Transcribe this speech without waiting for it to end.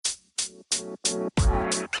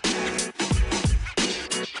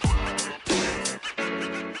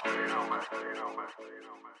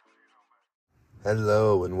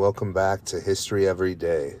Hello and welcome back to History Every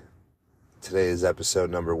Day. Today is episode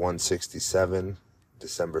number 167,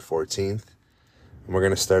 December 14th, and we're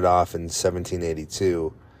going to start off in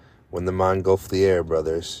 1782 when the Montgolfier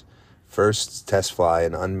brothers first test fly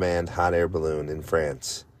an unmanned hot air balloon in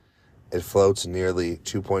France. It floats nearly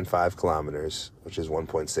 2.5 kilometers, which is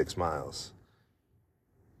 1.6 miles.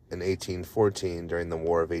 In 1814, during the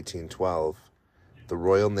War of 1812, the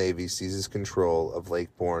Royal Navy seizes control of Lake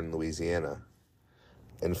Borgne, Louisiana.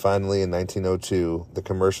 And finally, in 1902, the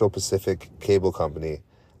Commercial Pacific Cable Company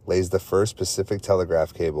lays the first Pacific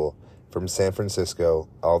telegraph cable from San Francisco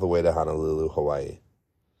all the way to Honolulu, Hawaii.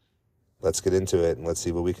 Let's get into it and let's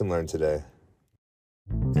see what we can learn today.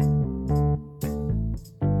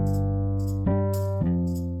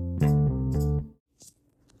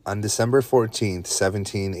 On December 14th,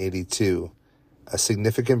 1782, a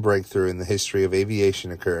significant breakthrough in the history of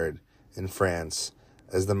aviation occurred in France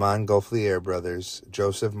as the Montgolfier brothers,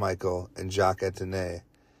 Joseph Michael and Jacques Etienne,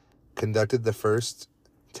 conducted the first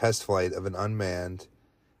test flight of an unmanned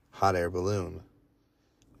hot air balloon.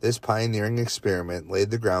 This pioneering experiment laid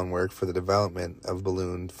the groundwork for the development of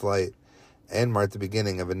balloon flight and marked the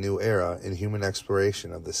beginning of a new era in human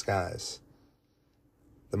exploration of the skies.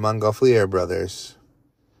 The Montgolfier brothers,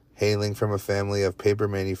 hailing from a family of paper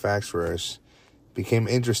manufacturers, became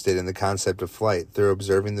interested in the concept of flight through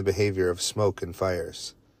observing the behavior of smoke and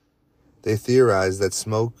fires. They theorized that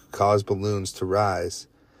smoke caused balloons to rise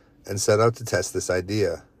and set out to test this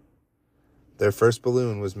idea. Their first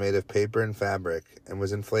balloon was made of paper and fabric and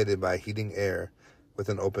was inflated by heating air with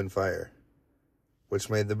an open fire,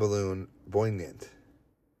 which made the balloon buoyant.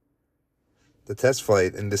 The test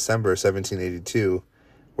flight in December 1782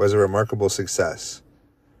 was a remarkable success.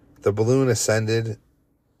 The balloon ascended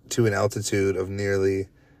to an altitude of nearly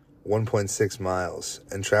 1.6 miles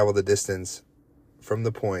and traveled the distance from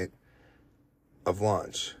the point of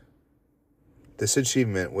launch. This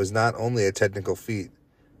achievement was not only a technical feat,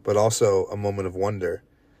 but also a moment of wonder,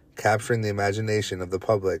 capturing the imagination of the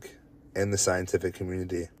public and the scientific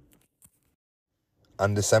community.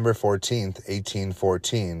 On December 14th,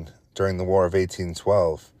 1814, during the War of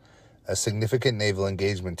 1812, a significant naval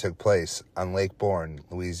engagement took place on Lake Borgne,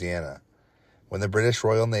 Louisiana, when the British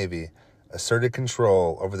Royal Navy asserted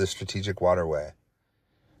control over the strategic waterway.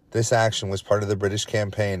 This action was part of the British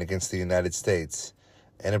campaign against the United States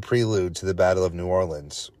and a prelude to the Battle of New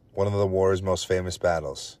Orleans, one of the war's most famous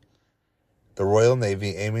battles. The Royal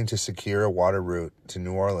Navy, aiming to secure a water route to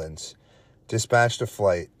New Orleans, dispatched a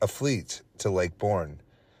fleet to Lake Borgne.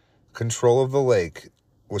 Control of the lake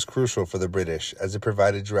was crucial for the British as it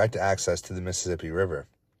provided direct access to the Mississippi River,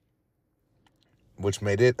 which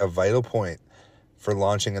made it a vital point for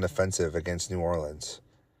launching an offensive against New Orleans.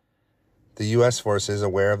 The U.S. forces,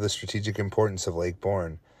 aware of the strategic importance of Lake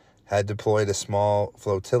Borgne, had deployed a small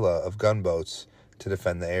flotilla of gunboats to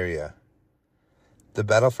defend the area. The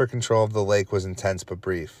battle for control of the lake was intense but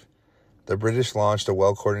brief. The British launched a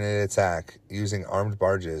well-coordinated attack using armed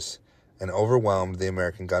barges and overwhelmed the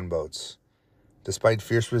American gunboats. Despite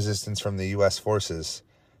fierce resistance from the U.S. forces,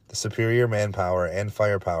 the superior manpower and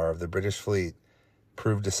firepower of the British fleet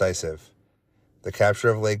proved decisive. The capture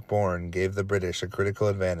of Lake Borgne gave the British a critical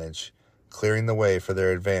advantage, clearing the way for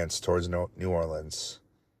their advance towards New Orleans.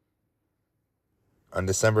 On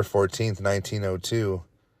December 14, 1902,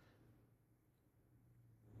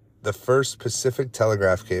 the first Pacific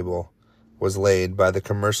telegraph cable was laid by the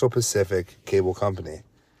Commercial Pacific Cable Company.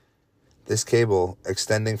 This cable,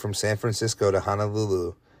 extending from San Francisco to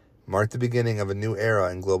Honolulu, marked the beginning of a new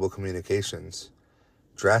era in global communications,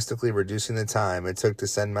 drastically reducing the time it took to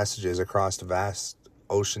send messages across vast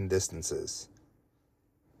ocean distances.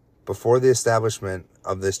 Before the establishment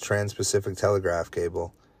of this trans-Pacific telegraph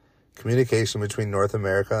cable, communication between North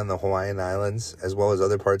America and the Hawaiian Islands, as well as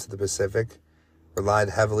other parts of the Pacific,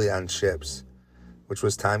 relied heavily on ships, which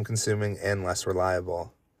was time-consuming and less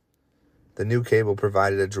reliable. The new cable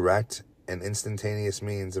provided a direct and instantaneous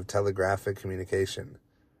means of telegraphic communication,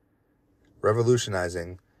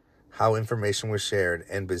 revolutionizing how information was shared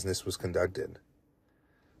and business was conducted.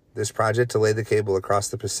 This project to lay the cable across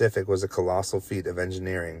the Pacific was a colossal feat of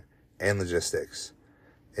engineering and logistics.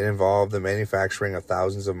 It involved the manufacturing of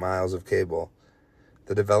thousands of miles of cable,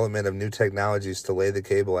 the development of new technologies to lay the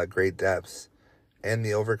cable at great depths, and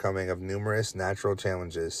the overcoming of numerous natural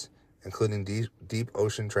challenges, including deep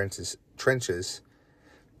ocean trenches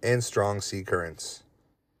and strong sea currents.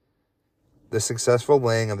 The successful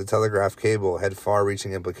laying of the telegraph cable had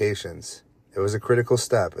far-reaching implications. It was a critical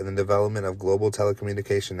step in the development of global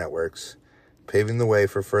telecommunication networks, paving the way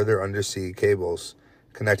for further undersea cables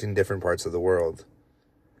connecting different parts of the world.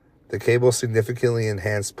 The cable significantly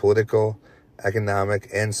enhanced political, economic,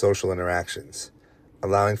 and social interactions,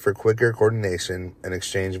 allowing for quicker coordination and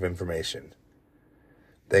exchange of information.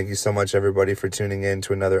 Thank you so much, everybody, for tuning in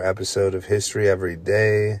to another episode of History Every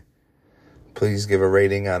Day. Please give a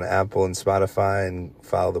rating on Apple and Spotify and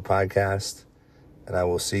follow the podcast. And I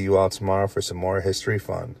will see you all tomorrow for some more history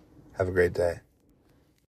fun. Have a great day.